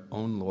be our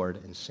own Lord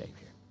and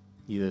Savior,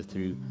 either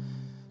through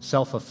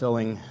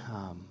self-fulfilling,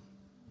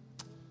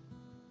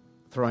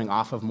 throwing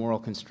off of moral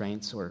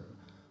constraints,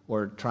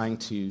 or trying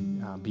to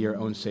be our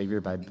own Savior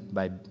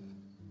by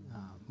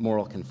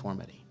moral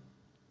conformity.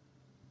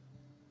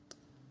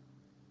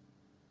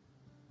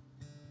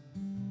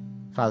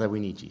 Father, we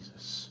need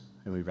Jesus,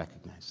 and we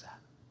recognize that.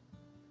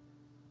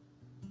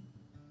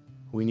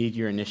 We need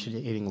your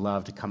initiating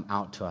love to come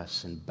out to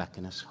us and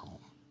beckon us home,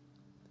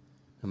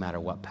 no matter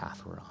what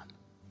path we're on,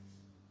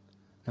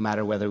 no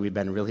matter whether we've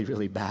been really,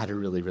 really bad or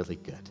really, really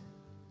good.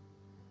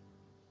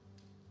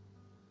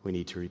 We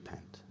need to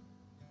repent.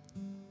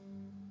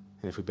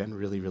 And if we've been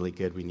really, really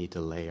good, we need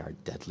to lay our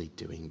deadly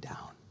doing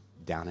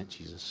down at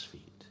Jesus'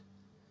 feet,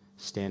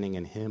 standing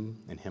in him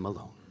and him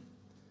alone,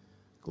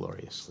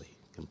 gloriously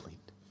complete.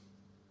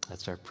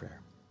 That's our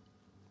prayer.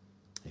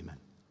 Amen.